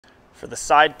For the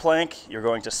side plank, you're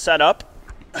going to set up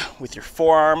with your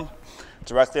forearm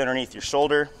directly underneath your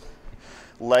shoulder,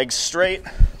 legs straight,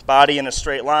 body in a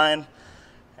straight line,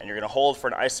 and you're going to hold for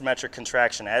an isometric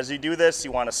contraction. As you do this,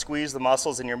 you want to squeeze the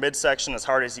muscles in your midsection as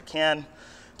hard as you can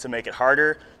to make it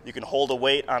harder. You can hold a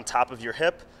weight on top of your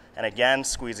hip, and again,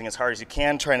 squeezing as hard as you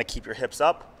can, trying to keep your hips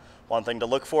up. One thing to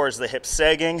look for is the hips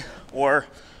sagging, or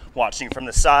watching from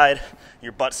the side,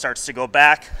 your butt starts to go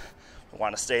back. We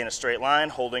want to stay in a straight line,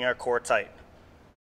 holding our core tight.